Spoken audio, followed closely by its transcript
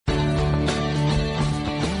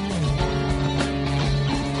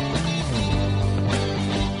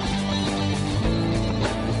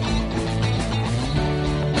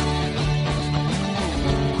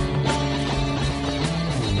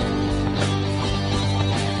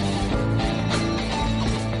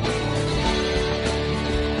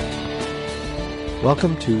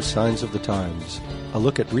Welcome to Signs of the Times, a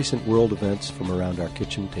look at recent world events from around our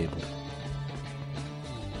kitchen table.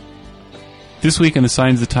 This week on the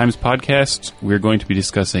Signs of the Times podcast, we're going to be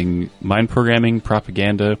discussing mind programming,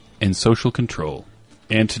 propaganda, and social control.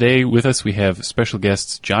 And today with us we have special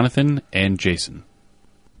guests Jonathan and Jason.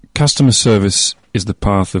 Customer service is the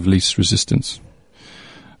path of least resistance.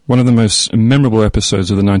 One of the most memorable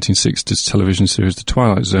episodes of the 1960s television series The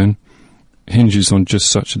Twilight Zone hinges on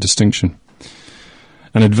just such a distinction.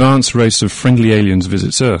 An advanced race of friendly aliens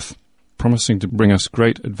visits Earth, promising to bring us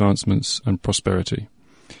great advancements and prosperity.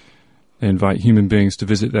 They invite human beings to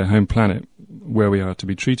visit their home planet, where we are to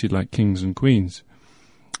be treated like kings and queens.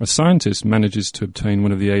 A scientist manages to obtain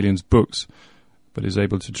one of the aliens' books, but is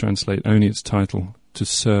able to translate only its title, To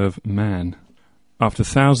Serve Man. After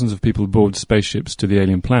thousands of people board spaceships to the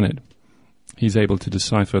alien planet, he's able to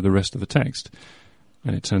decipher the rest of the text,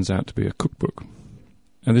 and it turns out to be a cookbook.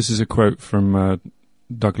 And this is a quote from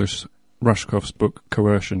Douglas Rushkoff's book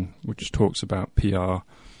Coercion, which talks about PR,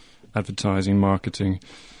 advertising, marketing,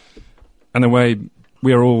 and the way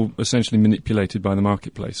we are all essentially manipulated by the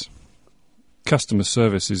marketplace. Customer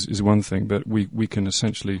service is one thing, but we can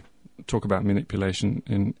essentially talk about manipulation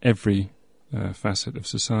in every facet of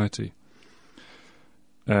society.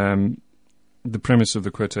 The premise of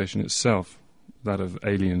the quotation itself, that of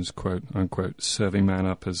aliens, quote unquote, serving man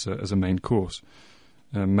up as a main course,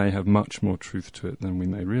 may have much more truth to it than we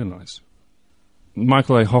may realize.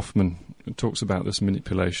 Michael A. Hoffman talks about this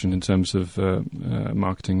manipulation in terms of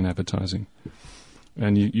marketing and advertising.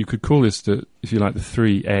 And you could call this, if you like, the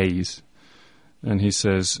 3 A's. And he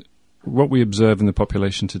says, what we observe in the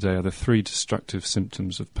population today are the 3 destructive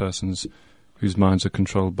symptoms of persons whose minds are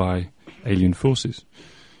controlled by alien forces.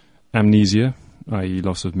 Amnesia, i.e.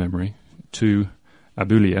 loss of memory. 2,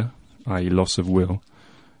 abulia, i.e. loss of will.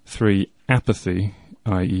 3, apathy,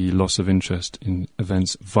 i.e. loss of interest in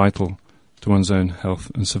events vital to one's own health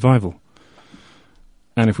and survival.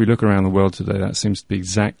 And if we look around the world today, that seems to be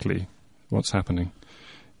exactly what's happening.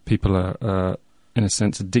 People are, in a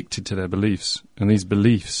sense, addicted to their beliefs. And these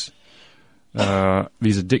beliefs,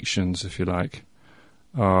 these addictions, if you like,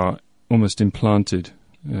 are almost implanted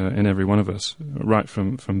in every one of us, right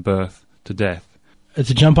from birth to death.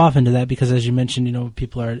 To jump off into that, because as you mentioned,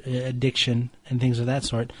 people are addiction and things of that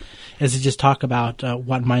sort, is to just talk about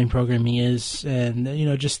what mind programming is and,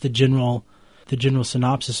 just the general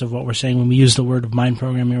synopsis of what we're saying when we use the word of mind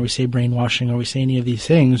programming, or we say brainwashing, or we say any of these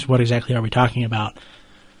things. What exactly are we talking about?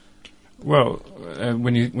 Well,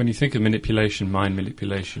 when you think of manipulation, mind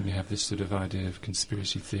manipulation, you have this sort of idea of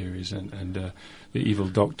conspiracy theories and the evil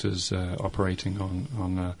doctors operating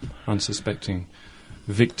on unsuspecting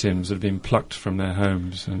victims that have been plucked from their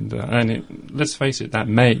homes, and let's face it, that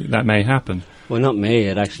may happen. Well, not may,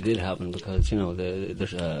 it actually did happen, because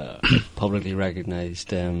there's a publicly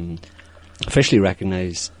recognised, officially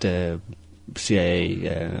recognised CIA.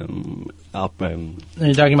 Are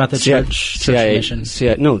you talking about the Church Commission?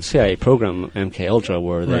 CIA program MK Ultra,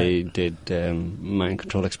 where they did mind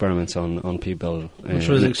control experiments on people, which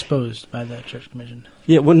was exposed by the Church Commission.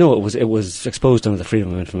 Yeah, well, no, it was exposed under the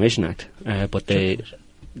Freedom of Information Act, but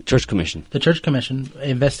Church Commission. The Church Commission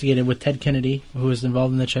investigated with Ted Kennedy, who was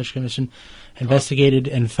involved in the Church Commission, investigated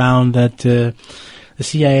and found that the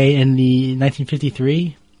CIA in the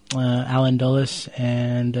 1953. Alan Dulles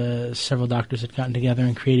and several doctors had gotten together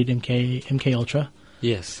and created MK Ultra.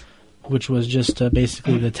 Yes. Which was just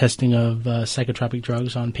basically the testing of psychotropic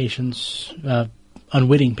drugs on patients,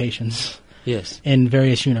 unwitting patients. Yes. In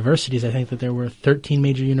various universities. I think that there were 13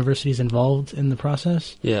 major universities involved in the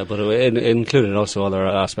process. Yeah, but it included also other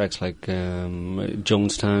aspects like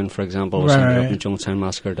Jonestown, for example, the Jonestown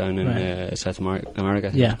massacre down in South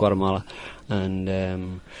America, Guatemala,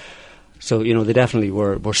 and. So they definitely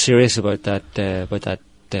were definitely about that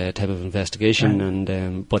type of investigation,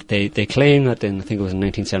 and but they claim that I think it was in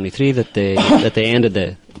 1973 that they ended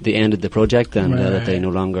the project and that they no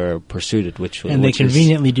longer pursued it, they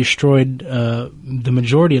conveniently destroyed the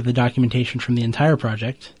majority of the documentation from the entire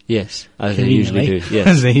project. Yes, as they usually do. Yes,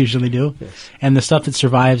 as they usually do. Yes. And the stuff that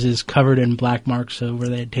survives is covered in black marks, where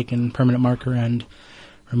they had taken permanent marker and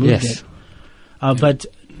removed it. But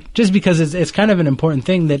just because it's kind of an important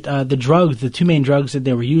thing that the 2 main drugs that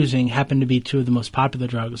they were using happen to be 2 of the most popular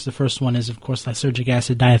drugs. The first one is, of course, lysergic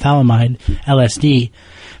acid diethylamide, LSD.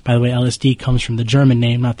 By the way, LSD comes from the German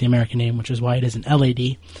name, not the American name, which is why it is an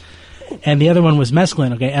LAD. And the other one was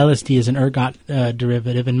mescaline. Okay, LSD is an ergot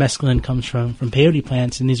derivative, and mescaline comes from peyote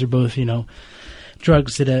plants, and these are both,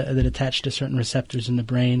 drugs that attach to certain receptors in the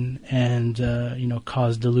brain and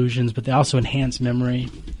cause delusions, but they also enhance memory.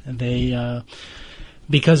 They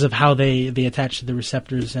because of how they attach to the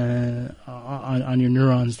receptors on your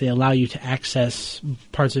neurons, they allow you to access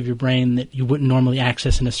parts of your brain that you wouldn't normally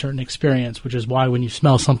access in a certain experience, which is why when you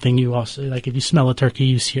smell something, you also, like if you smell a turkey,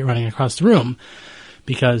 you see it running across the room,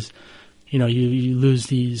 because you lose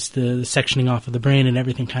the sectioning off of the brain, and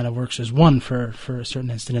everything kind of works as one for a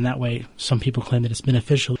certain instant. In that way, some people claim that it's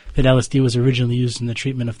beneficial. That LSD was originally used in the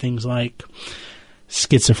treatment of things like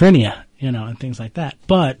schizophrenia, and things like that.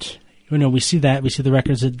 But we see the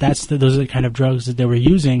records that those are the kind of drugs that they were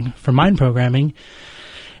using for mind programming.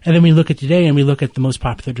 And then we look at today, and we look at the most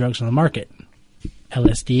popular drugs on the market: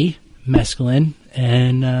 LSD, mescaline,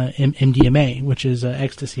 and MDMA, which is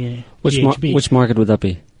ecstasy. GHB. Which market would that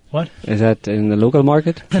be? What? Is that in the local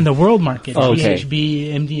market? In the world market. Oh, okay.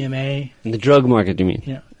 GHB, MDMA. In the drug market, you mean?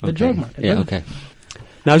 Yeah, the drug market. Yeah, okay.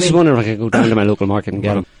 Now, I was just wondering if I could go down to my local market and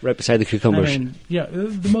get them right beside the cucumbers.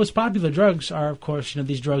 The most popular drugs are, of course,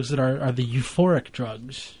 these drugs that are the euphoric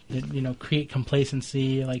drugs that, create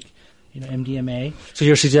complacency, like, MDMA. So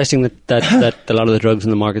you're suggesting that a lot of the drugs in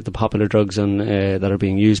the market, the popular drugs that are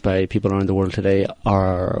being used by people around the world today,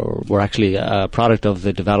 were actually a product of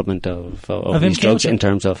the development of these drugs in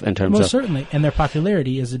terms of certainly, and their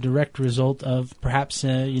popularity is a direct result of perhaps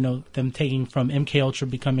them taking from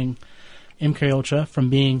MK becoming MK Ultra, from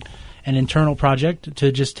being an internal project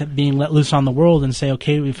to just being let loose on the world and say,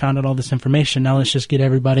 okay, we found out all this information, now let's just get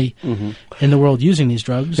everybody in the world using these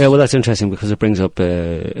drugs. Yeah, well, that's interesting because it brings up,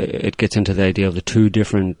 it gets into the idea of the two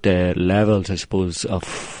different levels, I suppose,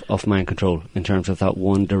 of mind control, in terms of that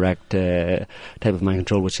one direct type of mind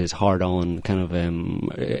control, which is hard-on, kind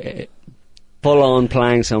of full-on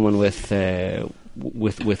plying someone with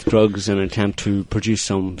drugs in an attempt to produce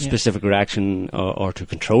some specific reaction or to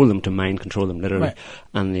control them, to mind control them literally. Right.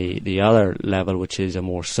 And the other level, which is a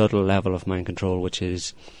more subtle level of mind control, which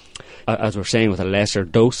is, as we're saying, with a lesser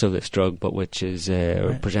dose of this drug, but which is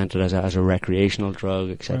presented as a recreational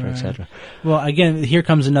drug, etc., etc. Well, again, here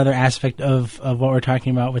comes another aspect of what we're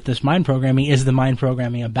talking about with this mind programming. Is the mind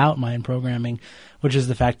programming about mind programming? Which is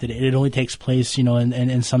the fact that it only takes place,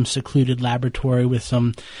 in some secluded laboratory with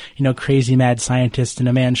some, crazy mad scientist and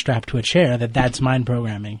a man strapped to a chair. That's mind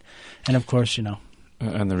programming, and of course,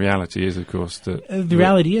 And the reality is, of course, that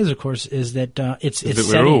is that it's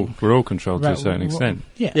that we're all controlled to a certain extent.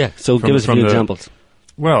 Yeah. So give us a few examples.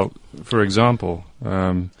 Well, for example,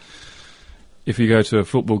 if you go to a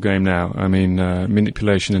football game now,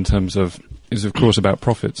 manipulation in terms of is of course about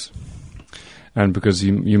profits. And because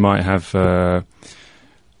you might have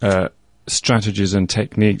strategies and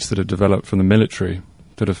techniques that are developed from the military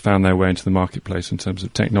that have found their way into the marketplace in terms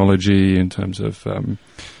of technology, in terms of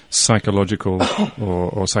psychological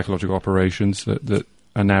or psychological operations that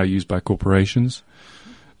are now used by corporations.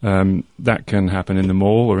 That can happen in the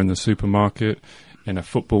mall or in the supermarket, in a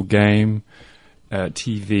football game,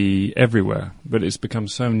 TV, everywhere. But it's become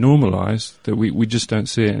so normalized that we just don't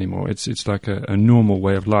see it anymore. It's like a normal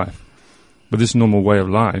way of life. But this normal way of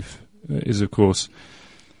life is, of course,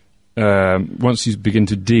 once you begin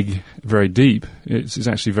to dig very deep, it's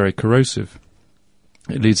actually very corrosive.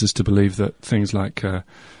 It leads us to believe that things like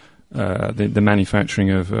the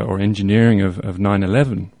manufacturing of or engineering of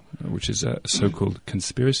 9/11, which is a so-called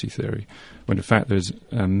conspiracy theory, when in fact there's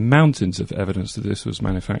mountains of evidence that this was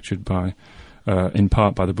manufactured by, in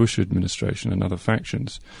part by the Bush administration and other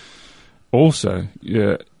factions. Also,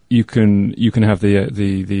 you can have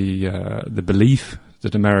the belief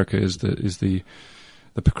that America is the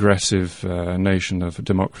progressive nation of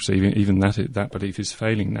democracy. Even that belief is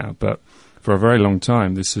failing now. But for a very long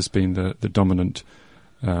time, this has been the dominant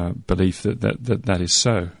belief that is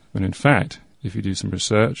so. When in fact, if you do some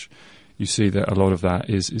research, you see that a lot of that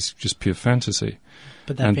is just pure fantasy.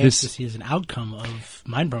 But that fantasy is an outcome of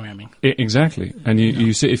mind programming. Exactly. And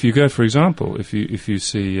you see, if you go, for example, if you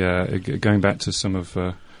see going back to some of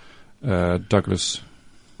Douglas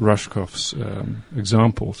Rushkoff's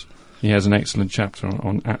examples, he has an excellent chapter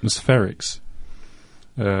on atmospherics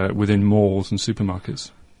within malls and supermarkets.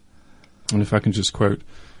 And if I can just quote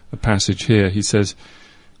a passage here, he says,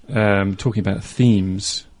 talking about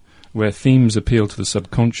themes, where themes appeal to the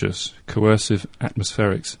subconscious, coercive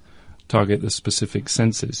atmospherics target the specific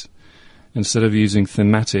senses. Instead of using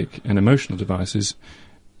thematic and emotional devices,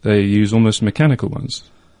 they use almost mechanical ones.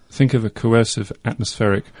 Think of a coercive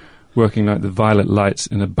atmospheric working like the violet lights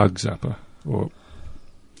in a bug zapper, or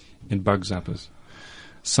in bug zappers.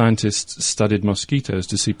 Scientists studied mosquitoes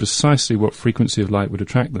to see precisely what frequency of light would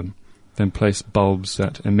attract them, then placed bulbs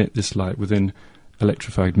that emit this light within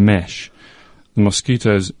electrified mesh. The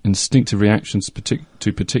mosquitoes' instinctive reactions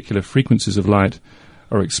to particular frequencies of light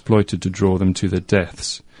are exploited to draw them to their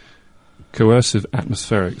deaths. coercive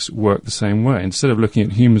atmospherics work the same way. Instead of looking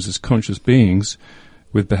at humans as conscious beings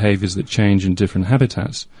with behaviors that change in different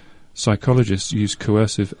habitats, psychologists use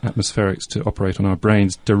coercive atmospherics to operate on our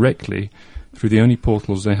brains directly through the only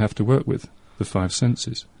portals they have to work with, the five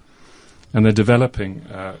senses. And they're developing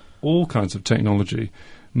all kinds of technology,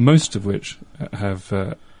 most of which have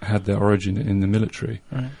had their origin in the military,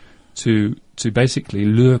 right, to basically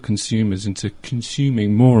lure consumers into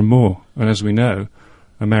consuming more and more. And as we know,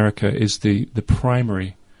 America is the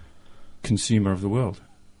primary consumer of the world.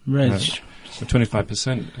 Right.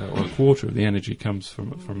 25% or a quarter of the energy comes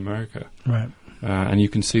from America. Right. And you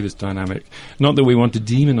can see this dynamic. Not that we want to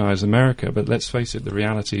demonize America, but let's face it, the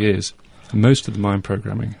reality is most of the mind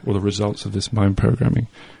programming, or the results of this mind programming,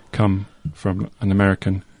 come from an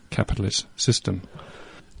American capitalist system.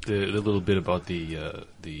 The little bit about the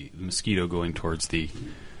mosquito going towards the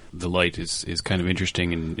light is kind of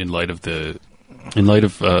interesting in light of the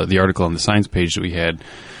article on the science page that we had,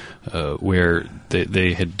 where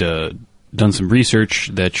they had done some research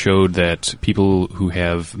that showed that people who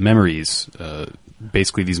have memories,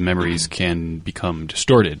 basically these memories can become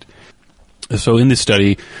distorted. So in this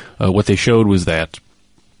study, what they showed was that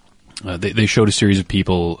they showed a series of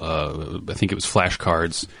people, I think it was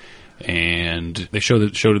flashcards, and they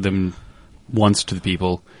showed them once to the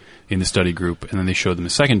people in the study group, and then they showed them a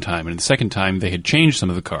second time. And the second time, they had changed some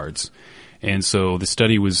of the cards. And so the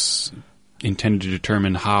study was intended to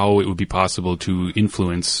determine how it would be possible to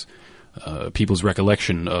influence people's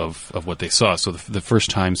recollection of what they saw. So the first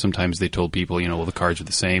time, sometimes they told people, well, the cards are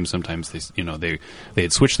the same. Sometimes they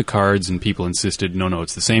had switched the cards, and people insisted, no,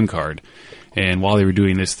 it's the same card. And while they were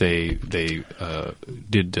doing this, they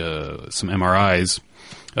did some MRIs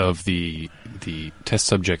of the test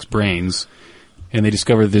subjects' brains, and they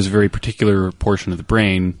discovered there's a very particular portion of the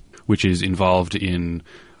brain which is involved in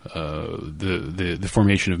the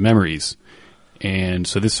formation of memories. And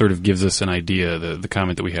so this sort of gives us an idea. The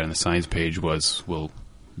comment that we had on the science page was, well,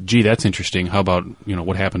 gee, that's interesting. How about,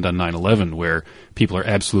 what happened on 9/11, where people are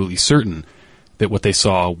absolutely certain that what they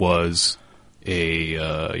saw was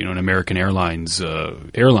an American Airlines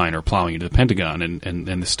airliner plowing into the Pentagon, and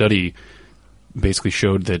the study basically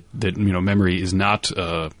showed that memory is not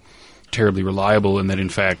terribly reliable, and that in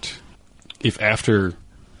fact, if after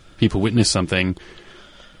people witness something,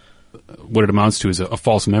 what it amounts to is a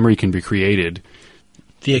false memory can be created.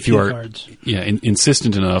 If you are cards.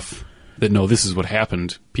 Insistent enough that no, this is what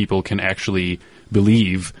happened, people can actually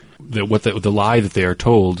believe that what the lie that they are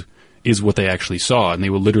told is what they actually saw, and they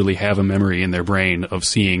will literally have a memory in their brain of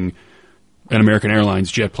seeing an American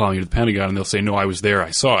Airlines jet plowing into the Pentagon, and they'll say, no, I was there,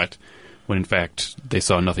 I saw it, when in fact they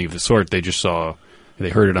saw nothing of the sort. They just they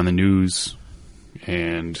heard it on the news,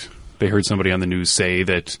 and they heard somebody on the news say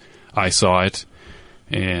that I saw it,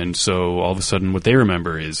 and so all of a sudden what they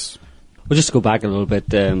remember is... Well, just to go back a little bit,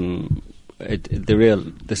 the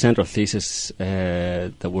central thesis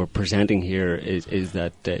that we're presenting here is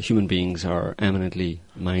that human beings are eminently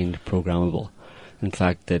mind programmable. In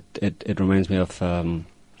fact, it reminds me of a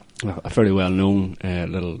fairly well-known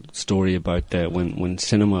little story about when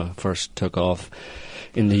cinema first took off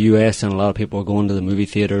in the US, and a lot of people were going to the movie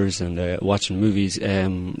theaters and watching movies.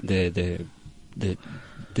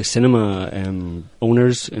 The cinema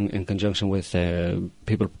owners, in conjunction with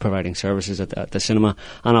people providing services at the cinema,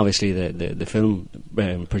 and obviously the film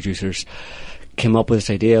producers, came up with this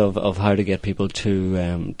idea of how to get people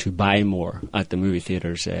to buy more at the movie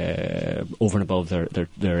theaters over and above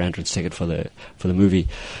their entrance ticket for the movie.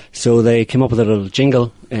 So they came up with a little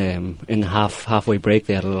jingle in the halfway break.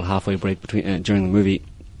 They had a little halfway break between during the movie.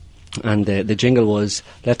 And the jingle was,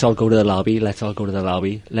 let's all go to the lobby, let's all go to the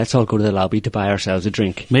lobby, let's all go to the lobby to buy ourselves a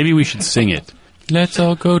drink. Maybe we should sing it. Let's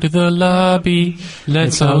all go to the lobby,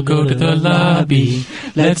 let's all go to the lobby,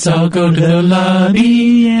 let's all go to the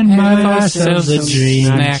lobby and buy ourselves a drink.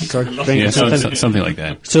 Something like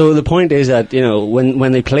that. So the point is that,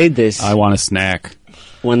 when they played this... I want a snack.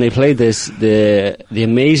 When they played this, the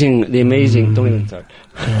amazing, don't even start.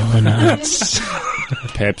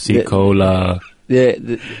 Pepsi Cola...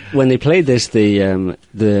 when they played this, the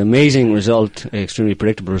amazing result, extremely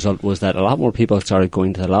predictable result, was that a lot more people started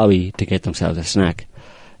going to the lobby to get themselves a snack.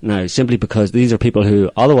 Now, simply because these are people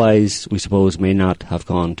who otherwise, we suppose, may not have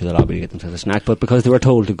gone to the lobby to get themselves a snack, but because they were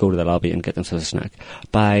told to go to the lobby and get themselves a snack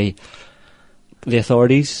by the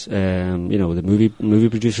authorities, the movie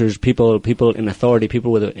producers, people in authority,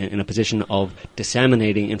 people in a position of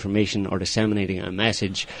disseminating information or disseminating a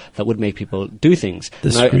message that would make people do things.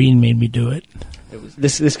 The screen made me do it.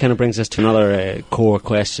 This kind of brings us to another core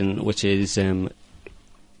question, which is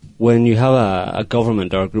when you have a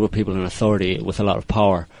government or a group of people in authority with a lot of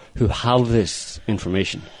power who have this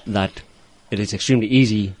information that it is extremely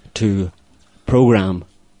easy to program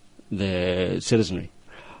the citizenry.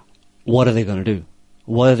 What are they going to do?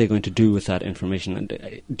 What are they going to do with that information?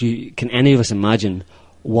 And can any of us imagine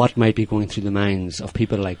what might be going through the minds of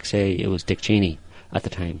people like, say, it was Dick Cheney at the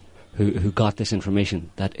time, who got this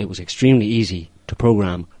information, that it was extremely easy to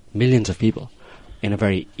program millions of people in a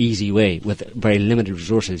very easy way with very limited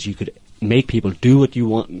resources. You could make people do what you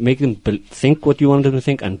want, make them think what you wanted them to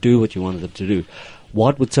think and do what you wanted them to do.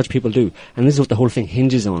 What would such people do? And this is what the whole thing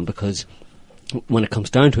hinges on, because when it comes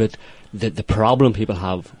down to it, the problem people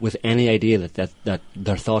have with any idea that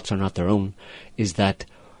their thoughts are not their own is that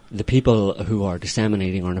the people who are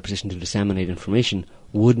disseminating or in a position to disseminate information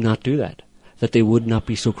would not do that. That they would not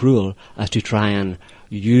be so cruel as to try and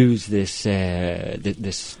use this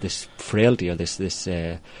this frailty or this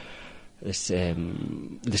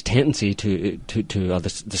tendency to or the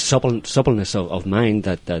suppleness of mind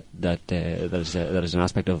that is an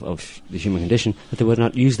aspect of the human condition, that they would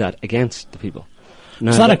not use that against the people. Now,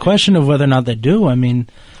 it's not a question of whether or not they do. I mean,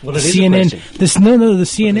 well, CNN. The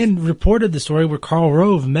CNN reported the story where Karl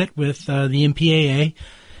Rove met with the MPAA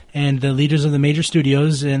and the leaders of the major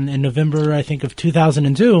studios in November, I think, of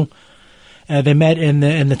 2002. They met, and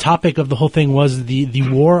the topic of the whole thing was the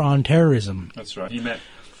war on terrorism. That's right. He met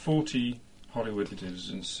 40 Hollywood leaders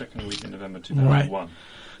in the second week in November 2001. Right.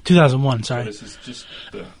 2001, sorry. So this is just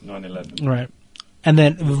the 9/11. Right. And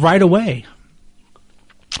then right away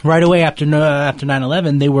after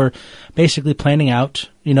 9/11, they were basically planning out,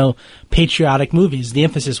 patriotic movies. The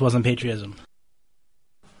emphasis was on patriotism.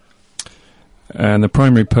 And the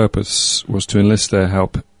primary purpose was to enlist their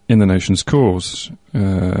help in the nation's cause,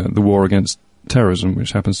 the war against terrorism,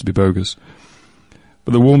 which happens to be bogus.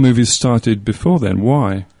 But the war movies started before then.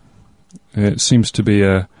 Why? It seems to be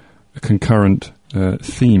a concurrent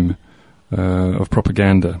theme of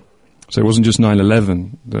propaganda. So it wasn't just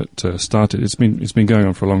 9/11 that started. It's been going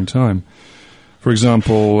on for a long time. For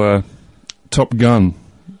example, Top Gun.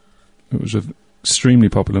 It was an extremely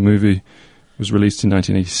popular movie. It was released in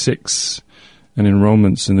 1986, and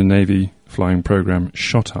enrollments in the Navy flying program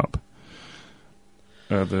shot up.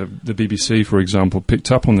 The BBC, for example,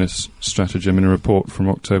 picked up on this stratagem in a report from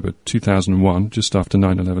October 2001, just after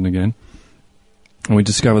 9/11 again. And we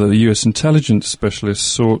discovered that the US intelligence specialists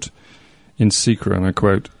sought in secret, and I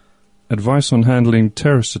quote, advice on handling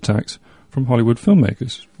terrorist attacks from Hollywood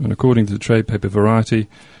filmmakers. And according to the trade paper Variety,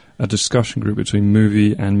 a discussion group between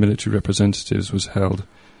movie and military representatives was held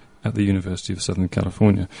at the University of Southern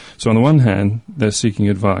California. So on the one hand, they're seeking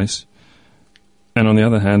advice, and on the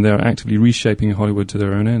other hand, they are actively reshaping Hollywood to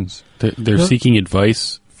their own ends. They're seeking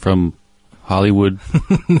advice from Hollywood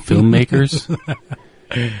filmmakers?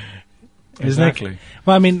 Exactly.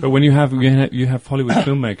 Well, I mean, but when you have Hollywood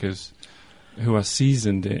filmmakers who are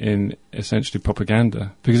seasoned in essentially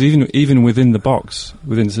propaganda, because even within the box,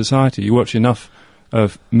 within society, you watch enough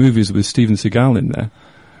of movies with Steven Seagal in there,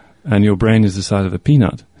 and your brain is the size of a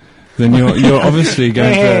peanut, then you're obviously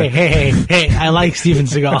going to... Hey, I like Steven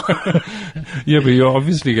Seagal. Yeah, but you're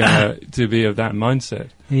obviously going to be of that mindset.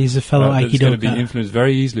 He's a fellow Aikido. It's going to be influenced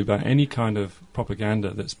very easily by any kind of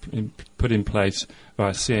propaganda that's put in place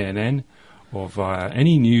via CNN or via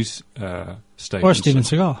any news station. Or Steven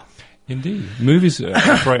Seagal. Indeed. Movies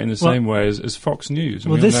operate in the same way as Fox News.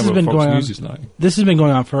 Well, this has been going on. This has been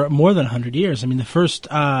going on for more than 100 years. I mean, the first...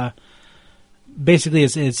 basically,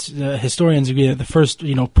 it's historians agree that the first,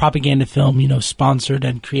 propaganda film, sponsored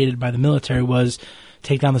and created by the military was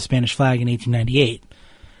Take Down the Spanish Flag in 1898.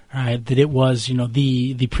 That it was,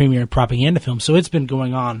 the premier propaganda film. So it's been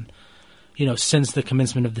going on, since the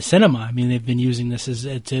commencement of the cinema. I mean, they've been using this as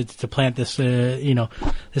to plant this,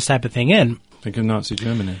 this type of thing in. Think of Nazi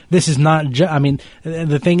Germany. This is not.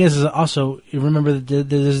 The thing is also, you remember that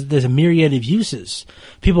there's a myriad of uses.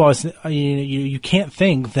 People always, you can't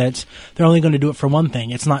think that they're only going to do it for one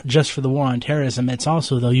thing. It's not just for the war on terrorism. It's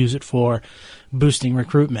also they'll use it for boosting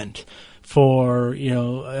recruitment, for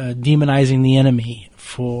demonizing the enemy,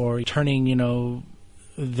 for turning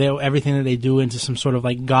everything that they do into some sort of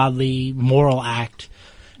like godly moral act.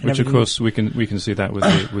 Which, of course, we can see that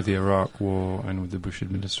with the Iraq War and with the Bush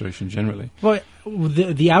administration generally. Well,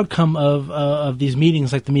 the outcome of these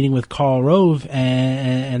meetings, like the meeting with Karl Rove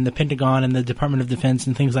and the Pentagon and the Department of Defense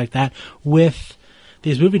and things like that, with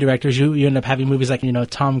these movie directors, you end up having movies like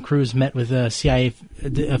Tom Cruise met with CIA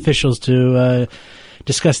officials to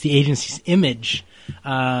discuss the agency's image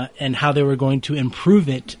and how they were going to improve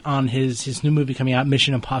it on his new movie coming out,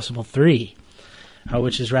 Mission Impossible 3.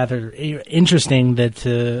 Which is rather interesting that,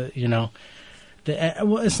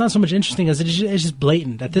 well, it's not so much interesting as it's just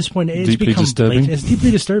blatant. At this point, it's become blatant. It's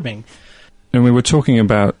deeply disturbing. And we were talking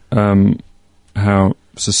about how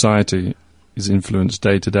society is influenced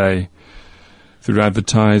day to day through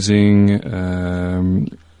advertising,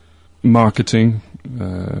 marketing,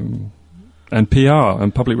 and PR,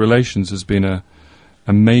 and public relations has been a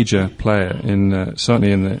major player in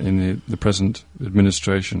certainly in the present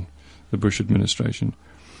administration, the Bush administration.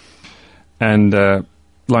 And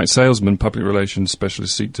like salesmen, public relations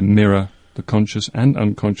specialists seek to mirror the conscious and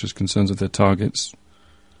unconscious concerns of their targets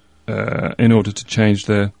in order to change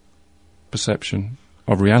their perception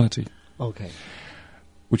of reality. Okay.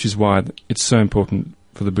 Which is why it's so important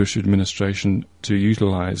for the Bush administration to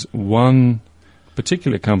utilize one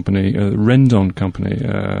particular company, Rendon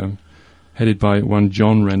Company, headed by one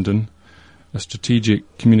John Rendon, a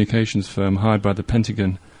strategic communications firm hired by the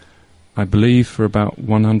Pentagon, I believe, for about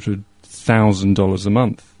 $100,000 a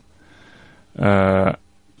month.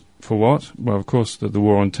 For what? Well, of course, the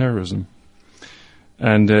war on terrorism.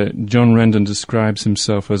 And John Rendon describes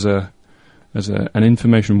himself as an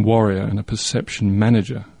information warrior and a perception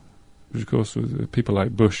manager, which, of course, with people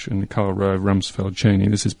like Bush and Karl Rove, Rumsfeld, Cheney,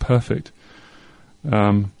 this is perfect.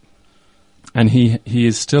 And he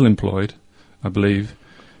is still employed, I believe,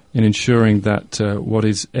 in ensuring that what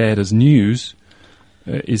is aired as news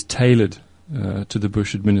is tailored to the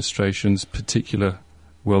Bush administration's particular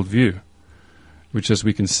worldview, which, as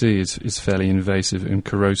we can see, is fairly invasive and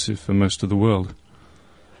corrosive for most of the world.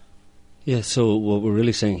 Yeah, so what we're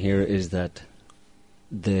really saying here is that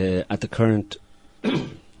at the current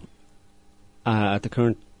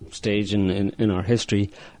stage in our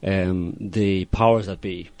history, the powers that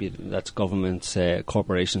be that's governments,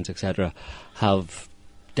 corporations, etc., have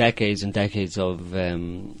decades and decades of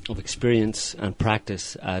experience and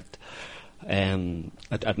practice at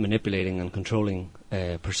manipulating and controlling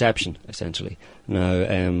perception, essentially.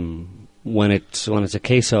 Now, when it's a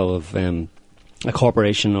case of a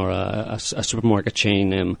corporation or a supermarket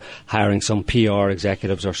chain hiring some PR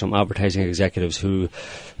executives or some advertising executives who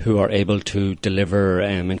are able to deliver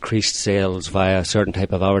increased sales via a certain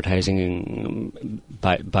type of advertising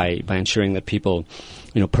by ensuring that people,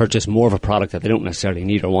 purchase more of a product that they don't necessarily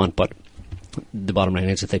need or want, but the bottom line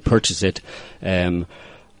is that they purchase it.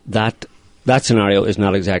 That scenario is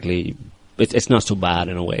not exactly. It's not so bad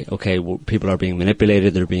in a way. Okay, people are being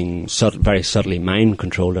manipulated; they're being very subtly mind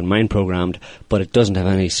controlled and mind programmed, but it doesn't have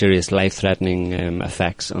any serious life-threatening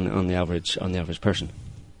effects on the average person.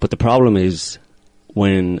 But the problem is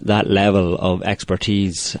when that level of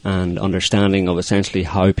expertise and understanding of essentially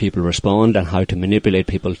how people respond and how to manipulate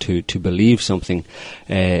people to believe something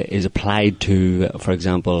is applied to, for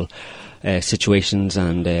example, situations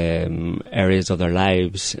and areas of their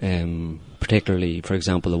lives. Particularly, for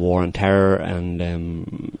example, the war on terror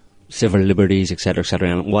and civil liberties, etc.,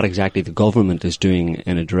 and what exactly the government is doing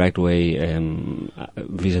in a direct way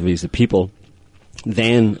vis-a-vis the people,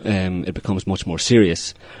 then it becomes much more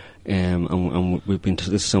serious. And this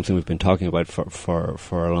is something we've been talking about for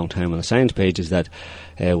a long time on the Science Page, is that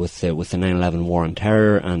with the 9/11 war on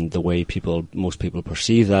terror and the way most people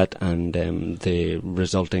perceive that, and the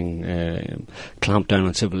resulting clampdown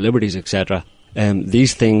on civil liberties, etc.,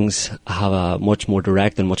 these things have a much more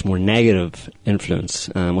direct and much more negative influence,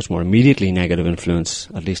 much more immediately negative influence,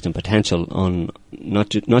 at least in potential, on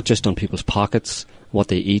not just on people's pockets, what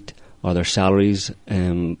they eat, or their salaries,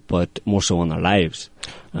 but more so on their lives.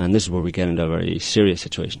 And this is where we get into a very serious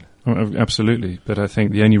situation. Oh, absolutely. But I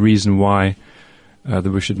think the only reason why the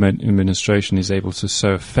Bush administration is able to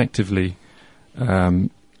so effectively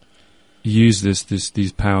use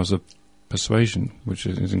these powers of persuasion, which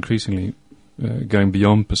is increasingly going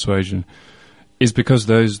beyond persuasion, is because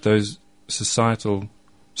those societal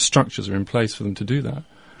structures are in place for them to do that.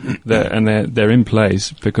 They're in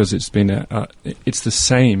place because it's been it's the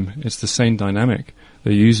same dynamic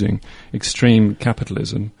they're using. Extreme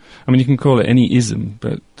capitalism. I mean, you can call it any ism,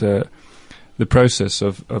 but the process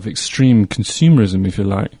of extreme consumerism, if you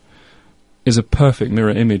like, is a perfect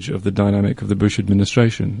mirror image of the dynamic of the Bush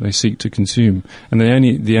administration. They seek to consume, and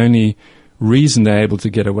the only reason they're able to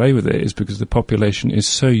get away with it is because the population is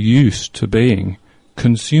so used to being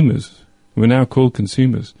consumers. We're now called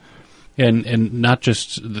consumers. And not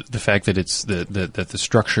just the fact that it's that the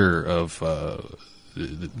structure of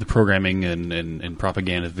the programming and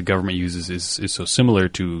propaganda the government uses is so similar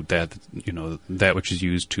to that which is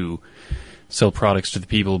used to sell products to the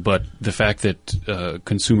people, but the fact that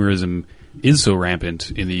consumerism is so rampant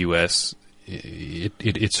in the U.S.,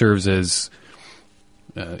 it serves as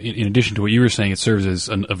in addition to what you were saying, it serves as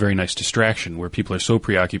a very nice distraction where people are so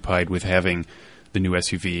preoccupied with having the new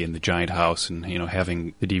SUV and the giant house and,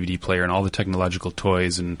 having the DVD player and all the technological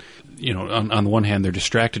toys. And, on the one hand, they're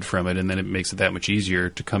distracted from it, and then it makes it that much easier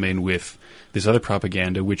to come in with this other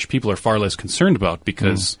propaganda, which people are far less concerned about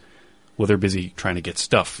because Well, they're busy trying to get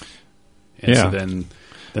stuff. And so then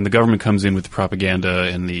the government comes in with the propaganda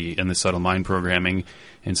and the subtle mind programming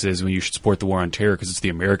and says, well, you should support the war on terror because it's the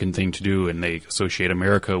American thing to do, and they associate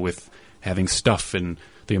America with having stuff and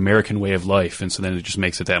the American way of life, and so then it just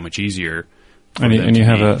makes it that much easier. And you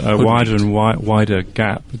have a wider and wider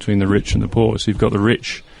gap between the rich and the poor. So you've got the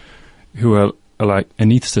rich who are like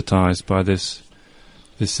anesthetized by this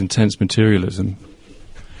intense materialism.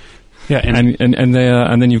 Yeah,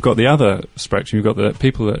 and then you've got the other spectrum. You've got the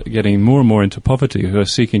people that are getting more and more into poverty, who are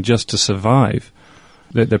seeking just to survive.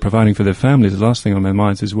 They're providing for their families. The last thing on their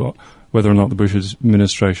minds is whether or not the Bush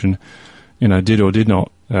administration, did or did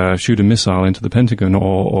not shoot a missile into the Pentagon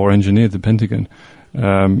or engineered the Pentagon.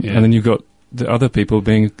 And then you've got the other people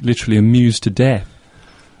being literally amused to death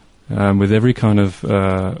with every kind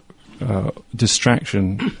of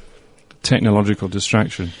distraction, technological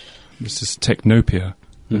distraction. This is technopia.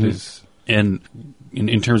 Mm-hmm. It is. And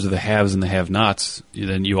in terms of the haves and the have-nots,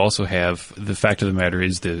 then you also have the fact of the matter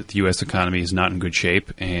is the U.S. economy is not in good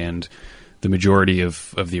shape, and the majority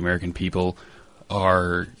of the American people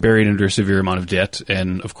are buried under a severe amount of debt,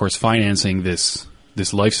 and of course financing this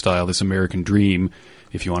lifestyle, this American dream,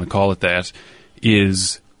 if you want to call it that,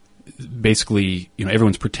 is basically,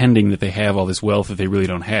 everyone's pretending that they have all this wealth that they really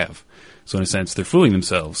don't have. So in a sense, they're fooling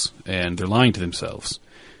themselves, and they're lying to themselves,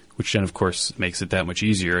 which then, of course, makes it that much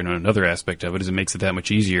easier. And another aspect of it is it makes it that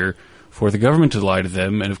much easier for the government to lie to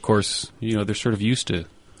them, and of course, they're sort of used to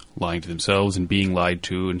lying to themselves and being lied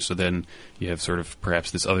to, and so then you have sort of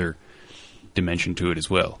perhaps this other dimension to it as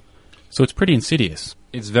well. So it's pretty insidious.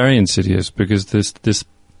 It's very insidious because this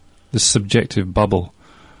subjective bubble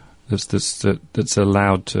that's been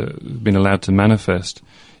allowed to manifest.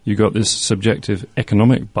 You've got this subjective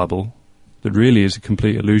economic bubble that really is a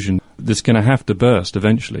complete illusion that's going to have to burst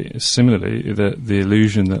eventually. Similarly, the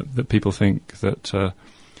illusion that people think that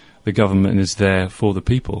the government is there for the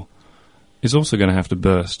people is also going to have to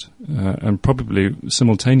burst, and probably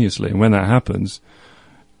simultaneously. And when that happens,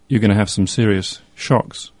 you're going to have some serious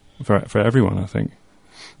shocks for everyone, I think.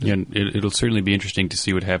 Yeah, and it'll certainly be interesting to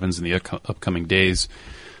see what happens in the upcoming days.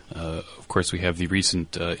 Of course, we have the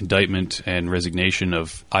recent indictment and resignation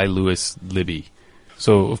of I. Lewis Libby.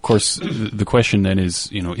 So, of course, the question then is,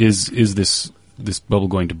 is this bubble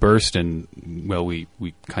going to burst? And, well, we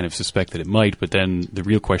kind of suspect that it might, but then the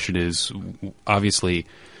real question is, obviously,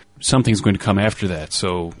 something's going to come after that.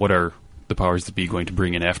 So what are the powers that be going to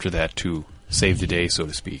bring in after that to save the day, so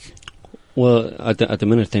to speak? Well, at the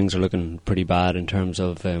minute, things are looking pretty bad in terms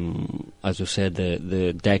of, as you said,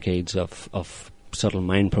 the decades of subtle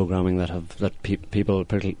mind programming that people,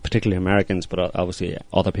 particularly Americans, but obviously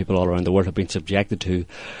other people all around the world, have been subjected to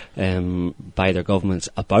by their governments,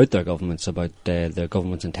 about their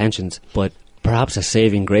government's intentions. But perhaps a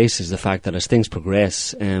saving grace is the fact that as things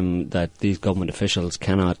progress, that these government officials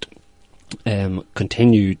cannot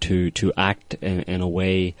continue to act in a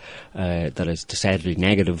way that is decidedly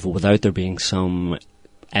negative without there being some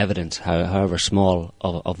evidence, however small,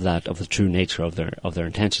 of the true nature of their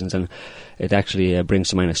intentions. And it actually brings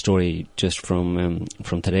to mind a story just from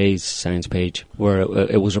today's Science page, where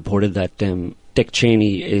it was reported that Dick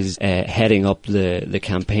Cheney is heading up the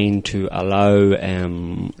campaign to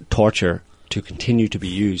allow torture to continue to be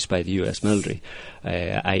used by the U.S. military,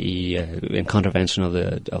 i.e. In contravention of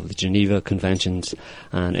the Geneva Conventions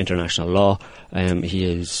and international law. He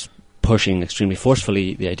is pushing extremely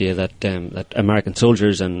forcefully the idea that American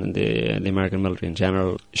soldiers and the American military in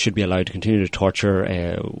general should be allowed to continue to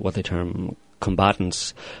torture what they term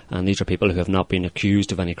combatants, and these are people who have not been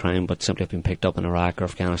accused of any crime but simply have been picked up in Iraq or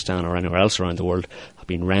Afghanistan or anywhere else around the world, have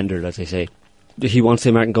been rendered, as they say. He wants the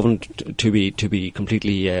American government to be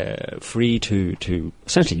completely free to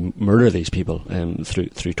essentially murder these people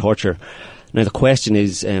through torture. Now the question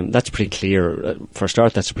is, that's pretty clear. For a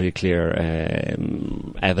start, that's a pretty clear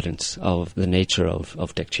evidence of the nature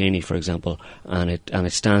of Dick Cheney, for example, and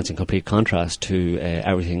it stands in complete contrast to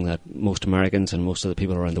everything that most Americans and most of the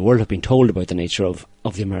people around the world have been told about the nature of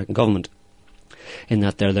the American government, in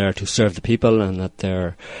that they're there to serve the people and that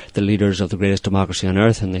they're the leaders of the greatest democracy on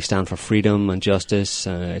earth and they stand for freedom and justice,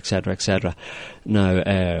 etc., etc.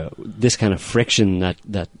 Now, this kind of friction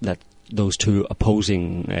that those two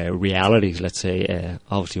opposing realities, let's say,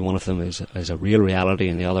 obviously one of them is a real reality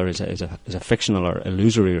and the other is a fictional or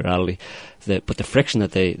illusory reality. But the friction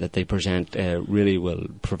that they present really will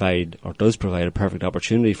provide, or does provide, a perfect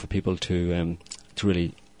opportunity for people to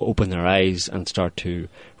really open their eyes and start to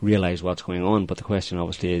realise what's going on. But the question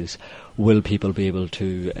obviously is, will people be able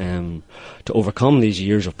to overcome these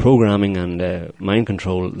years of programming and mind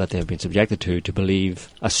control that they've been subjected to believe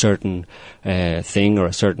a certain thing or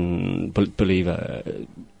a certain believe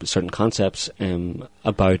certain concepts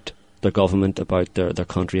about their government, about their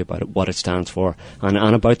country, about what it stands for,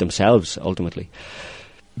 and about themselves ultimately.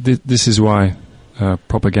 This is why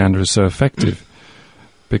propaganda is so effective,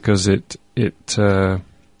 because it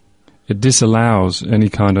disallows any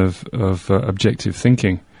kind of objective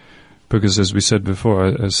thinking. Because, as we said before,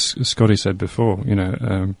 as Scotty said before,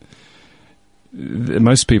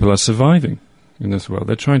 most people are surviving in this world.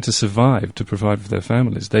 They're trying to survive, to provide for their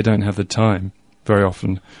families. They don't have the time very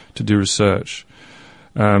often to do research.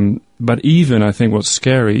 But even, I think what's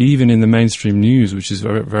scary, even in the mainstream news, which is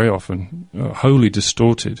very, very often wholly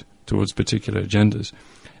distorted towards particular agendas,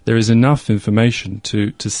 there is enough information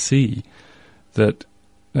to see that,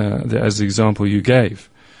 as the example you gave,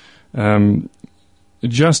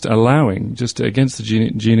 just against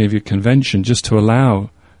the Geneva Convention, just to allow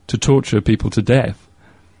to torture people to death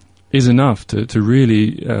is enough to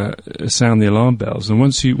really sound the alarm bells. And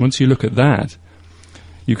once you look at that,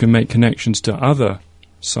 you can make connections to other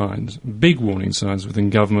signs, big warning signs within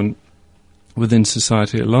government, within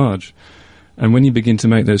society at large. And when you begin to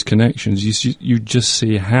make those connections, you just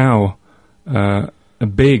see how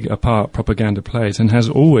big a part propaganda plays and has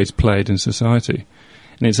always played in society.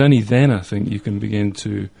 And it's only then, I think, you can begin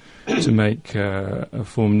to make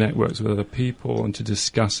form networks with other people and to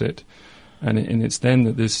discuss it. And it's then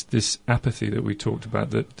that this apathy that we talked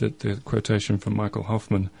about, that the quotation from Michael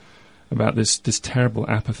Hoffman, about this terrible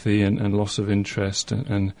apathy and loss of interest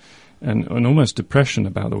and almost depression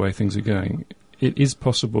about the way things are going. It is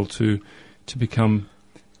possible to become,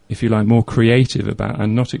 if you like, more creative about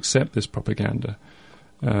and not accept this propaganda.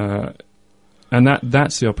 And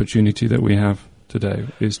that's the opportunity that we have today,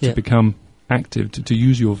 is to become active, to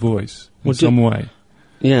use your voice in some way.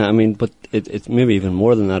 Yeah, I mean, but it's maybe even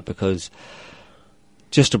more than that, because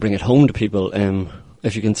just to bring it home to people,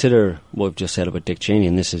 if you consider what we've just said about Dick Cheney,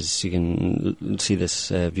 and this is, you can see this,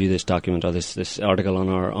 view this document or this article on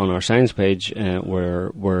our science page,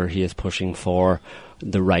 where he is pushing for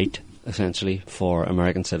the right, essentially, for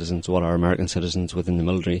American citizens, what are American citizens within the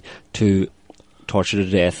military, to torture to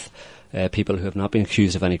death people who have not been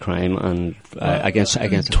accused of any crime, and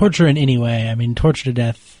against torture in any way. I mean, torture to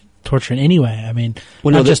death. Torture in any way. I mean,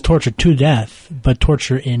 not just torture to death, but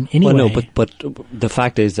torture in any way. No, but the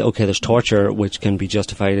fact is that, okay, there's torture which can be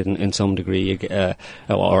justified in some degree,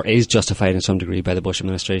 or is justified in some degree by the Bush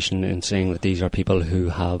administration in saying that these are people who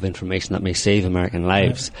have information that may save American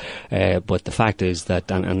lives. Right. But the fact is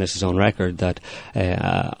that, and this is on record, that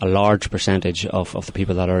a large percentage of the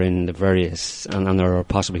people that are in the various, and there are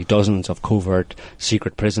possibly dozens of covert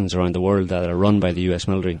secret prisons around the world that are run by the US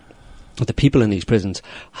military, the people in these prisons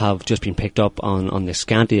have just been picked up on the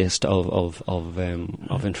scantiest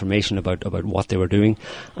of information about what they were doing,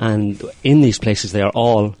 and in these places they are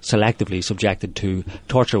all selectively subjected to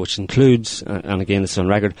torture, which includes, and again this is on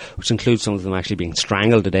record, which includes some of them actually being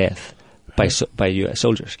strangled to death by US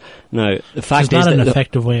soldiers. Now, the fact is, it's not an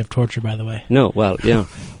effective way of torture, by the way. No, well, yeah.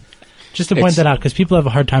 Just to point that out, because people have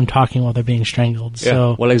a hard time talking while they're being strangled. Yeah,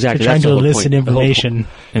 so well, exactly. They're trying to elicit information.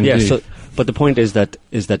 Yeah. So, but the point is that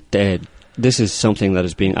this is something that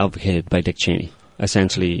is being advocated by Dick Cheney,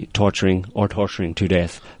 essentially torturing to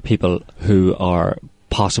death people who are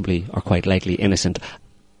possibly or quite likely innocent.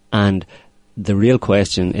 And the real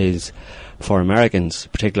question is, for Americans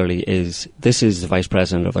particularly, is this is the vice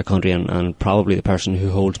president of their country and probably the person who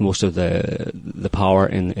holds most of the power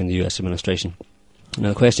in the US administration. Now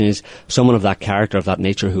the question is, someone of that character, of that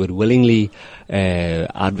nature, who would willingly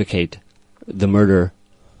advocate the murder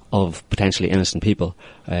of potentially innocent people,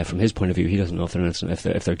 from his point of view, he doesn't know if they're innocent,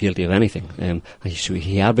 if they're guilty of anything.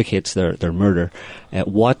 He advocates their murder.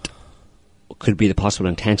 What could be the possible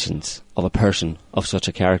intentions of a person of such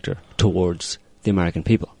a character towards the American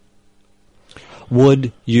people?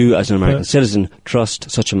 Would you, as an American citizen,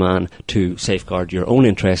 trust such a man to safeguard your own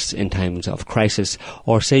interests in times of crisis?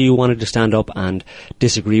 Or say you wanted to stand up and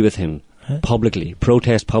disagree with him publicly,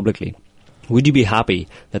 protest publicly. Would you be happy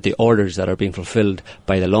that the orders that are being fulfilled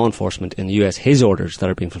by the law enforcement in the US, his orders that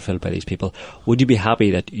are being fulfilled by these people, would you be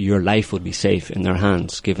happy that your life would be safe in their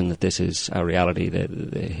hands, given that this is a reality,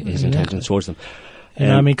 his intentions towards them?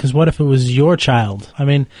 I mean, because what if it was your child? I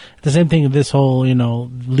mean, the same thing with this whole,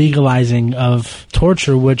 legalizing of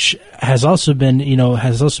torture, which has also been,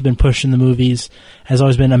 pushed in the movies, has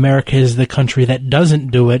always been America is the country that doesn't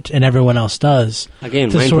do it and everyone else does. Again,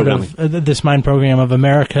 this mind program of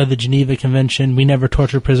America, the Geneva Convention, we never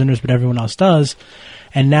torture prisoners, but everyone else does.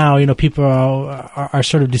 And now, people are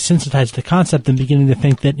sort of desensitized to the concept and beginning to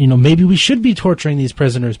think that, maybe we should be torturing these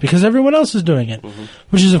prisoners because everyone else is doing it,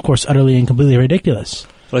 which is, of course, utterly and completely ridiculous.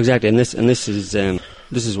 Well, exactly, and this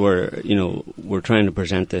is where we're trying to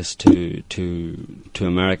present this to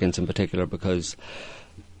Americans in particular, because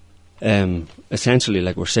essentially,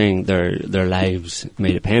 like we're saying, their lives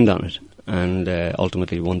may depend on it. And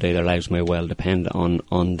ultimately, one day their lives may well depend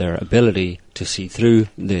on their ability to see through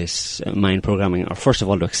this mind programming, or first of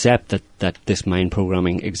all to accept that this mind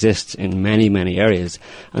programming exists in many, many areas,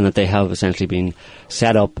 and that they have essentially been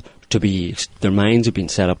set up to be, their minds have been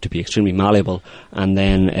set up to be extremely malleable, and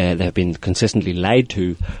then they have been consistently lied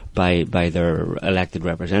to by their elected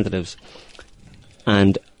representatives.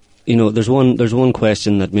 And there's one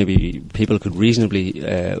question that maybe people could reasonably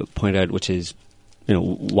point out, which is,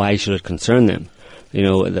 why should it concern them?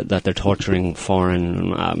 That they're torturing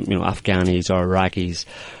foreign, Afghanis or Iraqis.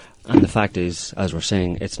 And the fact is, as we're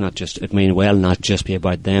saying, it may well not just be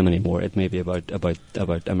about them anymore. It may be about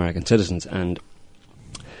American citizens. And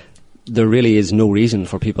there really is no reason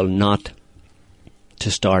for people not to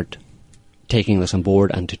start taking this on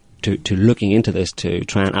board and to looking into this to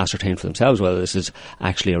try and ascertain for themselves whether this is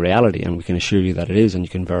actually a reality. And we can assure you that it is, and you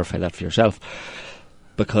can verify that for yourself.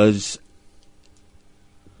 Because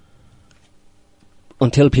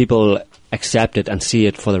until people accept it and see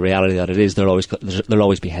it for the reality that it is, there'll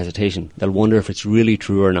always be hesitation. They'll wonder if it's really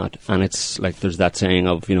true or not. And it's like there's that saying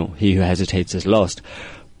of, he who hesitates is lost.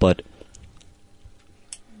 But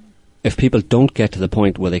if people don't get to the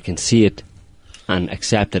point where they can see it and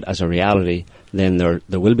accept it as a reality, then there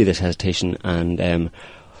will be this hesitation, and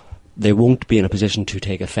they won't be in a position to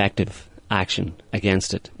take effective action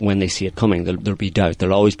against it when they see it coming. There'll be doubt.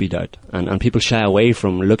 There'll always be doubt. And people shy away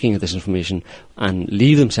from looking at this information and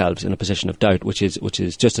leave themselves in a position of doubt, which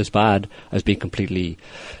is just as bad as being completely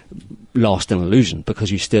lost in illusion, because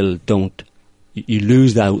you still don't, you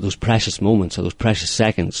lose those precious moments or those precious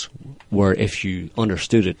seconds where if you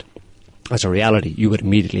understood it as a reality, you would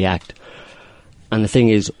immediately act. And the thing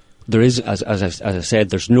is, there is, as I said,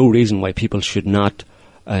 there's no reason why people should not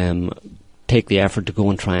take the effort to go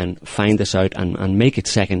and try and find this out and make it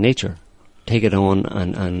second nature. Take it on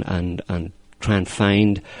and try and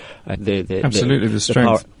find the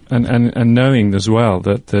strength and knowing as well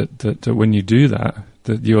that when you do that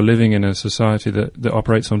you're living in a society that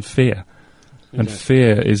operates on fear. Exactly. And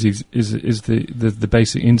fear is the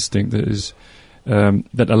basic instinct that is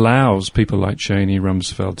that allows people like Cheney,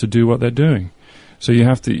 Rumsfeld to do what they're doing. So you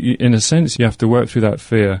have to, in a sense, you have to work through that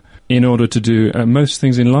fear in order to do most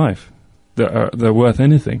things in life that are worth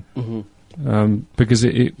anything. Mm-hmm. Because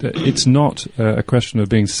it's not a question of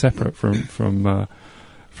being separate from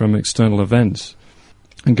external events.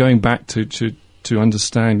 And going back to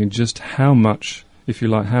understanding just how much, if you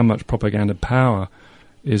like, how much propaganda power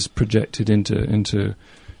is projected into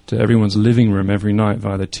everyone's living room every night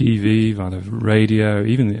via the TV, via the radio,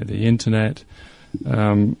 even the internet.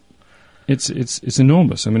 It's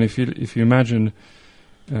enormous. I mean, if you imagine,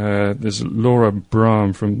 there's Laura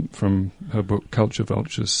Brahm from her book Culture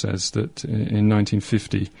Vultures says that in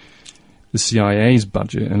 1950, the CIA's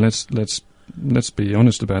budget, and let's be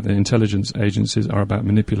honest about it, intelligence agencies are about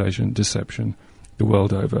manipulation, deception, the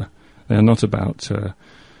world over. They are not about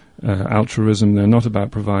altruism. They're not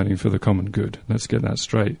about providing for the common good. Let's get that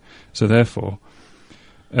straight. So therefore,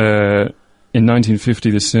 in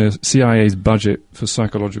 1950, the CIA's budget for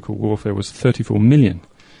psychological warfare was $34 million.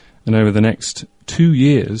 And over the next 2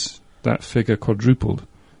 years, that figure quadrupled.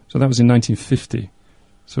 So that was in 1950.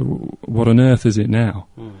 So what on earth is it now?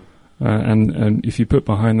 And if you put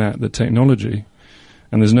behind that the technology,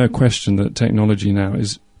 and there's no question that technology now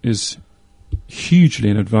is hugely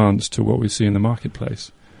in advance to what we see in the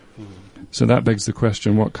marketplace. So that begs the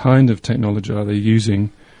question, what kind of technology are they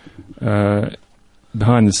using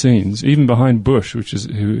behind the scenes, even behind Bush, who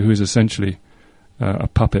is essentially a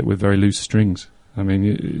puppet with very loose strings? I mean,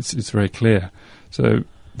 it's very clear. So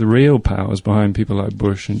the real powers behind people like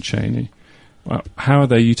Bush and Cheney, how are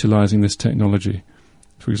they utilizing this technology?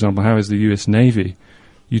 For example, how is the US Navy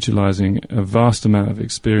utilizing a vast amount of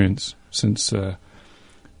experience since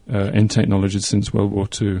in technology since World War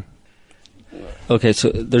II? Okay, so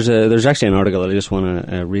there's actually an article that I just want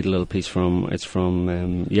to read a little piece from. It's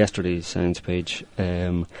from yesterday's Science page,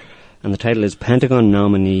 and the title is "Pentagon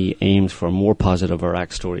Nominee Aims for More Positive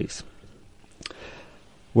Iraq Stories,"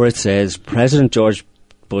 where it says, President George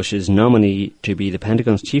Bush's nominee to be the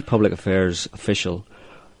Pentagon's chief public affairs official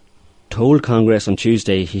told Congress on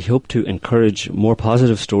Tuesday he hoped to encourage more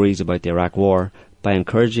positive stories about the Iraq War by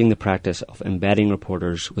encouraging the practice of embedding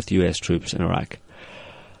reporters with US troops in Iraq.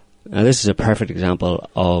 Now, this is a perfect example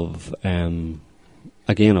of a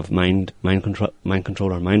again, of mind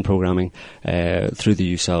control or mind programming through the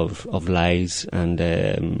use of lies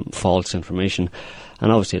and false information.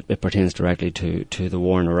 And obviously it pertains directly to the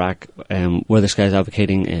war in Iraq, where this guy's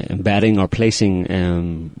advocating embedding or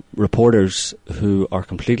placing reporters who are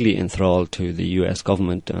completely enthralled to the US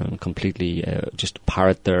government and completely just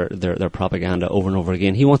parrot their propaganda over and over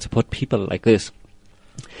again. He wants to put people like this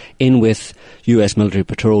in with US military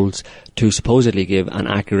patrols to supposedly give an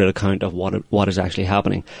accurate account of what is actually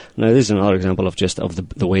happening. Now, this is another example of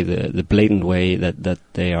the way, the blatant way that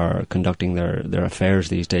they are conducting their affairs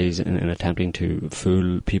these days in attempting to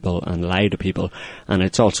fool people and lie to people. And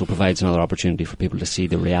it also provides another opportunity for people to see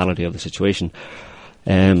the reality of the situation.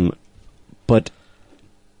 But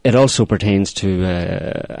it also pertains to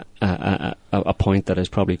a point that is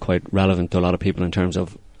probably quite relevant to a lot of people in terms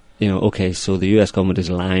of, okay, so the US government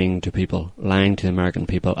is lying to the American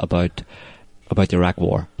people about the Iraq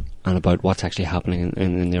war and about what's actually happening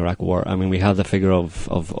in the Iraq war. I mean, we have the figure of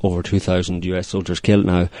over 2,000 US soldiers killed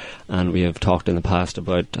now, and we have talked in the past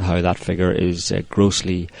about how that figure is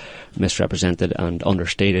grossly misrepresented and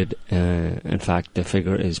understated. In fact, the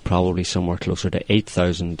figure is probably somewhere closer to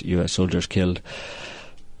 8,000 US soldiers killed.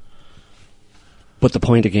 But the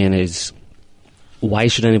point again is, why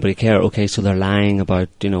should anybody care? Okay, so they're lying about,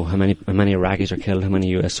 how many Iraqis are killed, how many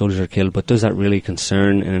US soldiers are killed, but does that really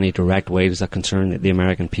concern in any direct way? Does that concern the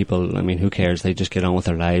American people? I mean, who cares? They just get on with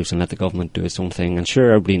their lives and let the government do its own thing. And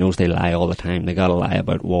sure, everybody knows they lie all the time. They gotta lie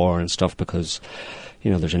about war and stuff because,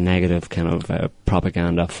 there's a negative kind of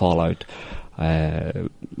propaganda fallout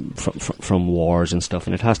from wars and stuff,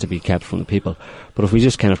 and it has to be kept from the people. But if we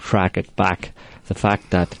just kind of track it back, the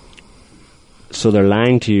fact that, so they're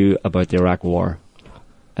lying to you about the Iraq war,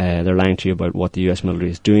 they're lying to you about what the US military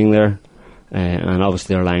is doing there, and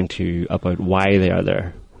obviously they're lying to you about why they are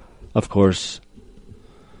there. Of course,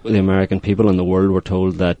 the American people and the world were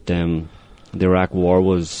told that the Iraq war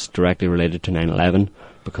was directly related to 9/11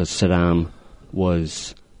 because Saddam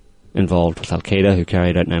was involved with Al-Qaeda, who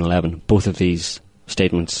carried out 9/11. Both of these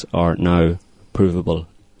statements are now provable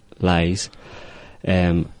lies.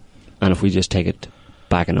 And if we just take it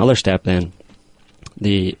back another step, then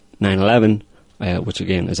the 9/11, which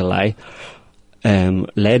again is a lie,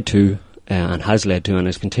 led to and has led to and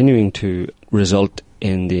is continuing to result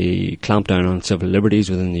in the clampdown on civil liberties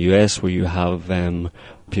within the US, where you have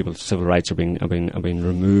people's civil rights are being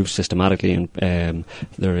removed systematically, and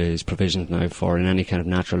there is provisions now for, in any kind of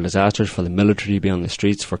natural disasters, for the military to be on the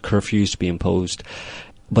streets, for curfews to be imposed.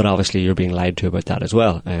 But obviously, you're being lied to about that as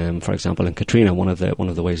well. For example, in Katrina, one of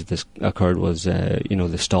the ways that this occurred was,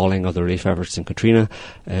 the stalling of the relief efforts in Katrina,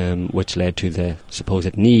 which led to the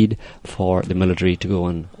supposed need for the military to go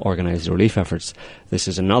and organise the relief efforts. This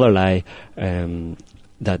is another lie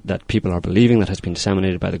that people are believing, that has been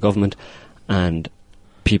disseminated by the government, and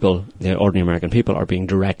people, the ordinary American people, are being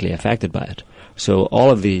directly affected by it. So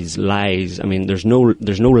all of these lies, I mean, there's no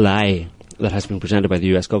lie that has been presented by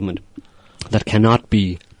the US government that cannot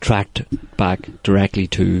be tracked back directly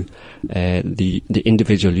to the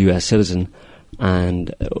individual US citizen,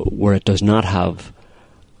 and where it does not have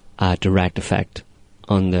a direct effect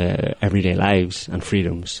on the everyday lives and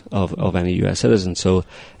freedoms of any US citizen. So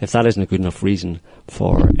if that isn't a good enough reason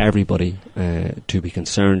for everybody to be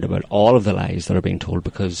concerned about all of the lies that are being told,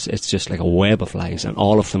 because it's just like a web of lies and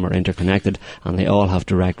all of them are interconnected and they all have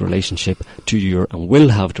direct relationship to your, and will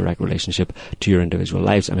have direct relationship to your individual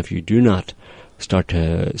lives. And if you do not start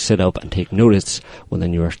to sit up and take notice, well,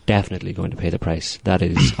 then you are definitely going to pay the price. That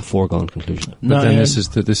is a foregone conclusion. But then this is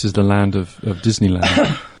the land of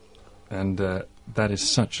Disneyland, and that is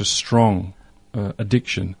such a strong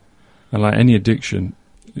addiction, and like any addiction,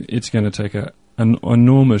 it's going to take an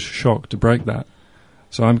enormous shock to break that.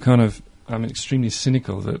 So I'm extremely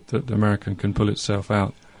cynical that America can pull itself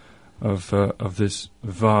out of this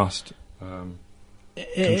vast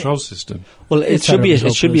control system. Well, it should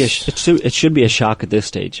be a shock at this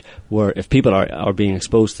stage, where if people are being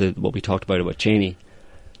exposed to what we talked about Cheney,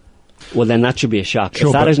 well, then that should be a shock. Sure,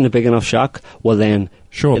 if that isn't a big enough shock, well then...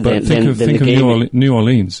 Sure, but think of New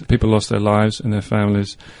Orleans. People lost their lives and their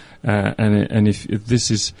families, and if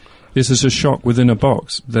this is a shock within a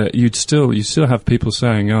box, that you still have people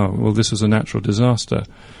saying, "Oh, well, this was a natural disaster,"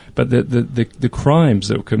 but the crimes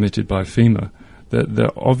that were committed by FEMA,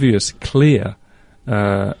 the obvious, clear.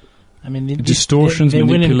 Distortions, they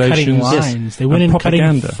went in cutting lines. They went in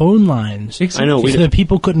cutting phone lines. Exactly. I know, so that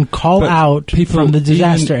people couldn't call out from the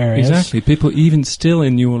disaster areas. Exactly. People even still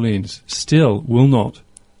in New Orleans still will not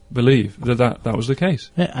believe that was the case.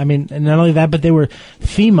 I mean, and not only that, but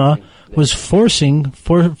FEMA was forcing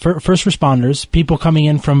for first responders, people coming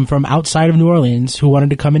in from outside of New Orleans who wanted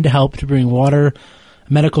to come in to help, to bring water,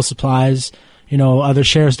 medical supplies, other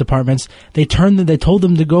sheriff's departments. They told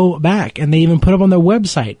them to go back, and they even put up on their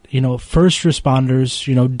website, first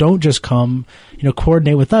responders, don't just come,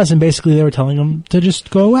 coordinate with us. And basically they were telling them to just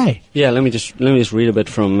go away. Yeah, let me just read a bit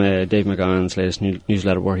from Dave McGowan's latest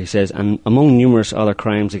newsletter, where he says, and among numerous other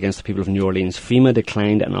crimes against the people of New Orleans, FEMA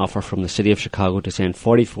declined an offer from the city of Chicago to send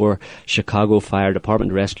 44 Chicago Fire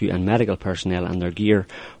Department rescue and medical personnel and their gear,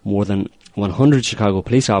 more than 100 Chicago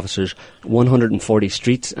police officers, 140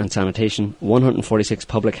 streets and sanitation, 146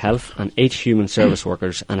 public health and 8 human service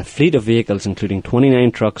workers, and a fleet of vehicles including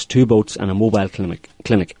 29 trucks, 2 boats and a mobile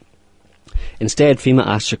clinic. Instead, FEMA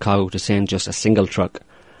asked Chicago to send just a single truck.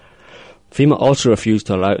 FEMA also refused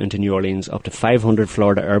to allow into New Orleans up to 500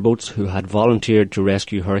 Florida airboats who had volunteered to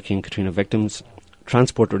rescue Hurricane Katrina victims,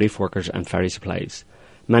 transport relief workers and ferry supplies.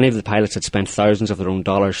 Many of the pilots had spent thousands of their own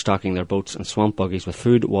dollars stocking their boats and swamp buggies with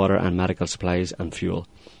food, water and medical supplies and fuel.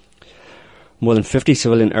 More than 50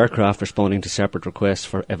 civilian aircraft responding to separate requests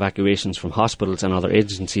for evacuations from hospitals and other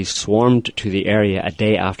agencies swarmed to the area a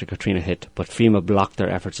day after Katrina hit, but FEMA blocked their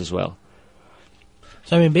efforts as well.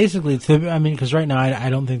 So, basically, because right now I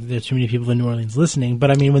don't think that there's too many people in New Orleans listening,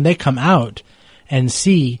 but when they come out and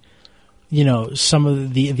see some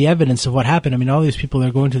of the evidence of what happened. All these people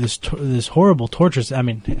are going to this horrible torture.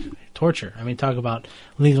 Torture. Talk about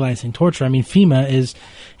legalizing torture. FEMA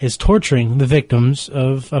is torturing the victims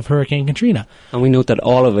of Hurricane Katrina. And we note that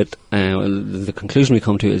all of it, the conclusion we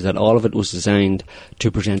come to is that all of it was designed to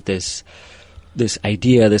present this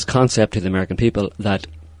idea, this concept to the American people that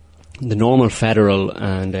the normal federal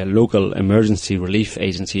and local emergency relief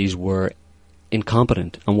agencies were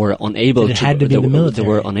incompetent and were unable to. It had to be the military. They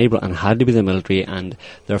were unable and had to be the military, and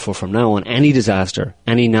therefore from now on, any disaster,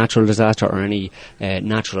 any natural disaster or any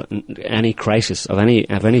crisis of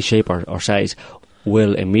any shape or size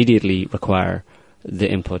will immediately require the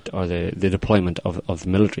input or the deployment of the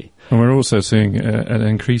military. And we're also seeing an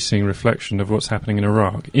increasing reflection of what's happening in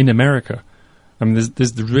Iraq, in America.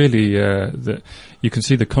 There's really you can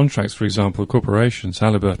see the contracts, for example, corporations,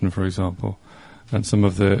 Halliburton, for example, and some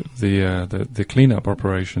of the cleanup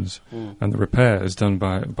operations and the repairs done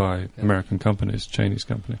by American companies, Cheney's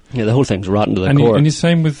company. Yeah, the whole thing's rotten to the core. And the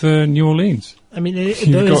same with New Orleans. Isn't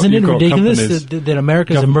it ridiculous that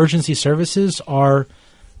America's emergency services are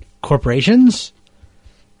corporations,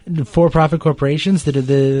 for-profit corporations? It's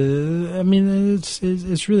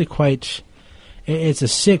really quite. It's a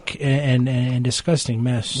sick and disgusting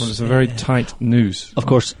mess. Well, it's a very tight noose. Of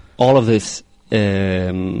course, all of this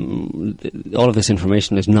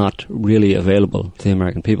information is not really available to the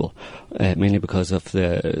American people, mainly because of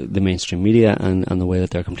the mainstream media and the way that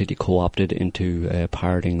they're completely co-opted into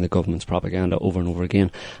parroting the government's propaganda over and over again.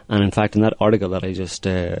 And in fact, in that article that I just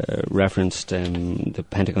referenced, the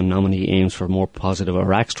Pentagon nominee aims for more positive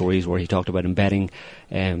Iraq stories, where he talked about embedding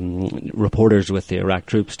reporters with the Iraq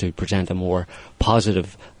troops to present a more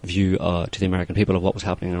positive view to the American people of what was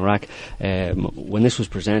happening in Iraq. When this was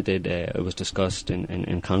presented, it was discussed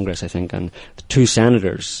in Congress, I think, and the 2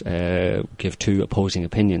 senators give 2 opposing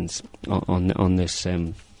opinions on this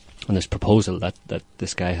proposal that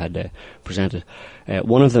this guy had presented.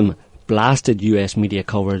 One of them blasted US media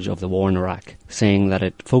coverage of the war in Iraq, saying that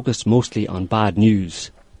it focused mostly on bad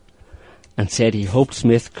news, and said he hoped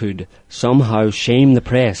Smith could somehow shame the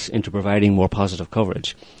press into providing more positive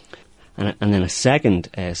coverage. And then a second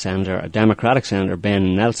senator, a Democratic senator,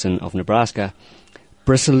 Ben Nelson of Nebraska,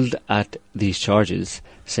 bristled at these charges,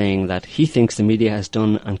 saying that he thinks the media has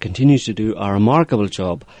done and continues to do a remarkable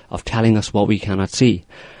job of telling us what we cannot see.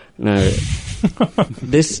 Now,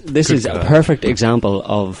 this is a perfect example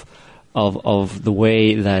of the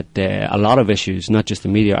way that a lot of issues, not just the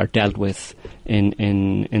media, are dealt with in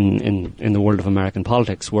the world of American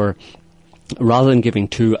politics, where rather than giving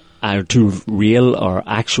two real or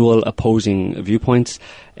actual opposing viewpoints,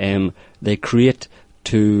 they create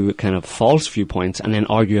 2 kind of false viewpoints and then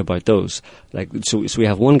argue about those. So we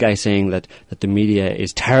have one guy saying that the media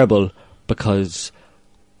is terrible because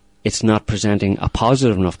it's not presenting a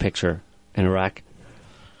positive enough picture in Iraq,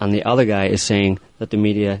 and the other guy is saying that the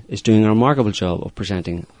media is doing a remarkable job of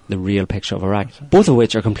presenting the real picture of Iraq, both of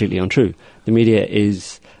which are completely untrue. The media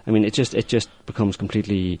is, it just becomes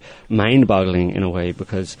completely mind-boggling in a way,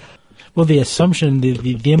 because... Well, the assumption,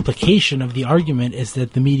 the implication of the argument is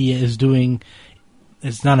that the media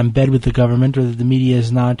it's not in bed with the government, or that the media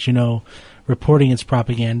is not, reporting its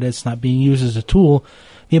propaganda, it's not being used as a tool.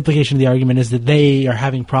 The implication of the argument is that they are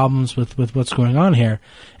having problems with what's going on here.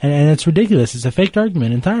 And it's ridiculous. It's a faked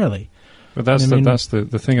argument entirely. But that's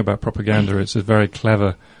the thing about propaganda. It's a very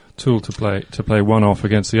clever tool to play one off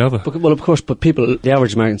against the other. Well, of course, but people, the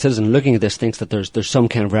average American citizen looking at this thinks that there's some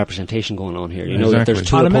kind of representation going on here. You know, that there's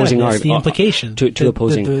two opposing arguments. The implication. Two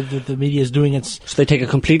opposing. The media is doing its. So they take a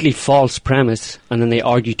completely false premise and then they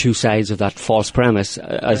argue two sides of that false premise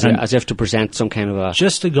as if to present some kind of a.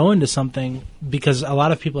 Just to go into something, because a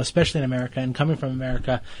lot of people, especially in America and coming from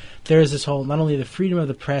America, there is this whole not only the freedom of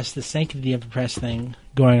the press, the sanctity of the press thing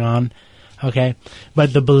going on. Okay,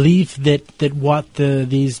 but the belief that what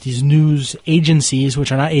these news agencies,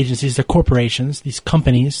 which are not agencies, they're corporations, these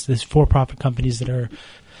companies, these for-profit companies that are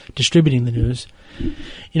distributing the news,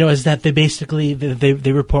 you know, is that they basically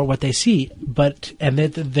they report what they see, and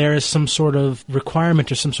that there is some sort of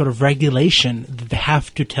requirement or some sort of regulation that they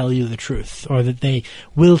have to tell you the truth, or that they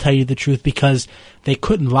will tell you the truth because they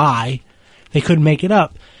couldn't lie, they couldn't make it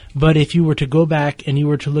up. But if you were to go back and you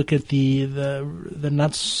were to look at the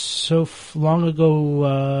not so long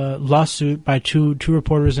ago lawsuit by two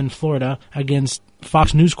reporters in Florida against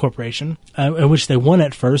Fox News Corporation, in which they won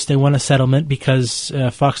at first, they won a settlement because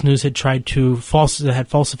Fox News had tried to had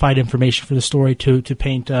falsified information for the story to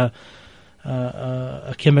paint a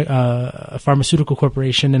pharmaceutical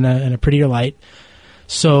corporation in a prettier light.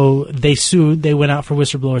 So they sued. They went out for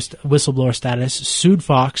whistleblower status, sued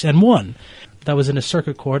Fox, and won. That was in a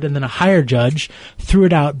circuit court, and then a higher judge threw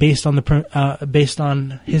it out based on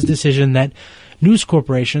his decision that news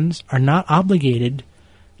corporations are not obligated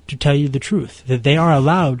to tell you the truth, that they are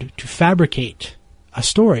allowed to fabricate a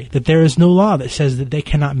story, that there is no law that says that they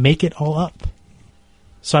cannot make it all up.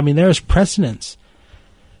 So, I mean, there is precedence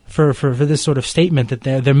for this sort of statement that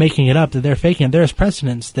they're making it up, that they're faking it. There is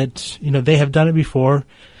precedence that, you know, they have done it before,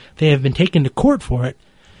 they have been taken to court for it.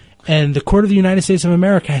 And the Court of the United States of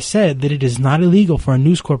America has said that it is not illegal for a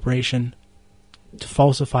news corporation to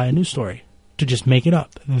falsify a news story, to just make it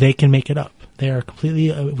up. They can make it up. They are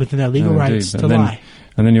completely within their legal rights to lie.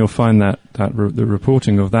 And then you'll find that the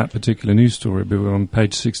reporting of that particular news story will be on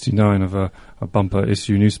page 69 of a bumper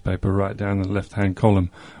issue newspaper right down the left-hand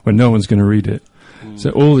column, where no one's going to read it.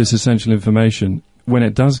 So all this essential information, when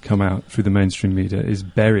it does come out through the mainstream media, is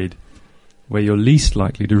buried where you're least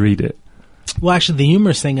likely to read it. Well, actually, the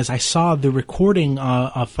humorous thing is I saw the recording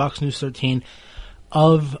of Fox News 13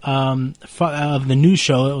 of the news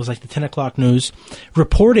show. It was like the 10 o'clock news,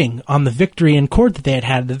 reporting on the victory in court that they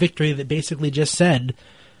had, the victory that basically just said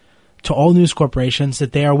to all news corporations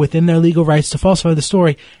that they are within their legal rights to falsify the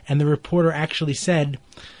story. And the reporter actually said,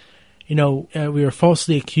 you know, we were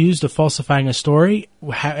falsely accused of falsifying a story,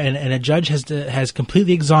 and a judge has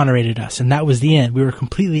completely exonerated us, and that was the end. We were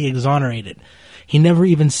completely exonerated. He never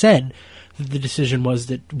even said the decision was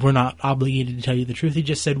that we're not obligated to tell you the truth. He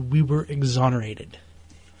just said we were exonerated,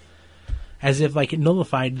 as if like it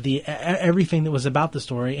nullified everything that was about the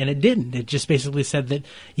story, and it didn't. It just basically said that,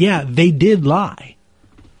 yeah, they did lie,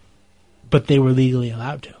 but they were legally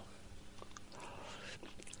allowed to.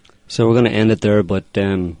 So we're going to end it there, but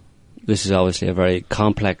this is obviously a very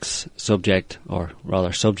complex subject, or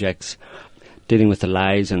rather subjects, dealing with the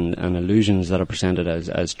lies and illusions that are presented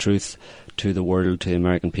as truth to the world, to the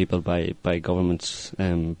American people by governments,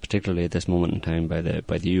 particularly at this moment in time by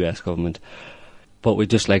the US government. But we'd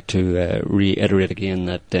just like to reiterate again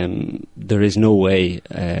that there is no way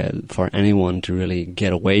for anyone to really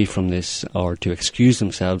get away from this or to excuse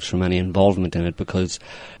themselves from any involvement in it, because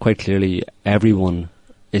quite clearly everyone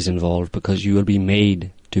is involved, because you will be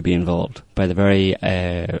made to be involved by the very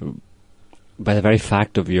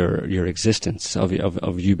fact of your existence,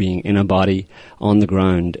 of you being in a body on the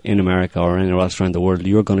ground in America or anywhere else around the world.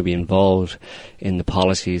 You're going to be involved in the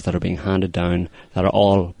policies that are being handed down that are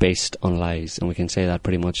all based on lies, and we can say that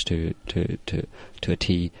pretty much to a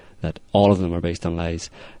T, that all of them are based on lies,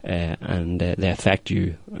 and they affect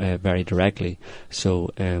you very directly.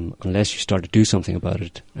 So unless you start to do something about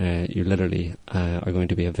it, you literally are going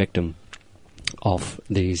to be a victim of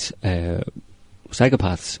these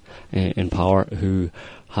psychopaths in power who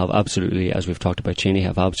have absolutely, as we've talked about Cheney,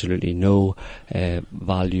 have absolutely no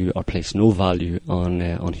value or place no value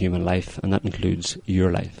on human life, and that includes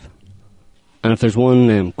your life. And if there's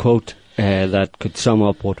one quote that could sum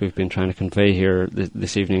up what we've been trying to convey here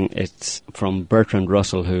this evening, it's from Bertrand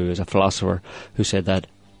Russell, who is a philosopher, who said that,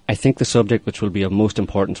 "I think the subject which will be of most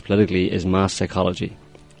importance politically is mass psychology.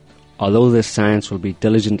 Although this science will be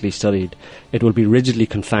diligently studied, it will be rigidly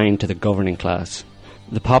confined to the governing class.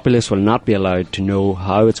 The populace will not be allowed to know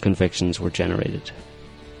how its convictions were generated."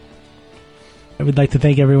 I would like to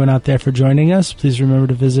thank everyone out there for joining us. Please remember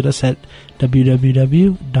to visit us at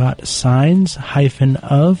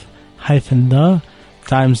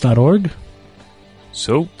www.signs-of-the-times.org.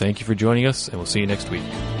 So, thank you for joining us, and we'll see you next week.